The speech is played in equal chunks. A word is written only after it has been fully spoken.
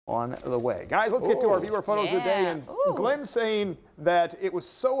on the way. Guys, let's get to our viewer photos of the day. And Glenn's saying that it was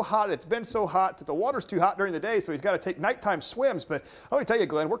so hot, it's been so hot that the water's too hot during the day, so he's got to take nighttime swims. But let me tell you,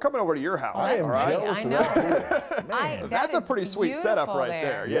 Glenn, we're coming over to your house. I am jealous I of know. that. That's a pretty sweet setup right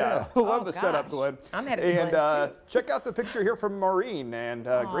there. Yeah. Love the setup, Glenn. I'm headed and check out the picture here from Maureen. And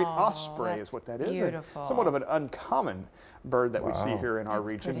great osprey is what that is. Beautiful. Somewhat of an uncommon bird that we see here in our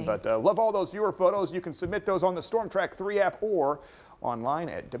region. Pretty. But love all those viewer photos. You can submit those on the StormTrack 3 app or online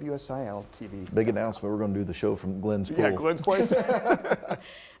at WSIL TV. Big announcement, we're going to do the show from Glenn's pool. Yeah, Glenn's place.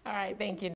 All right, thank you.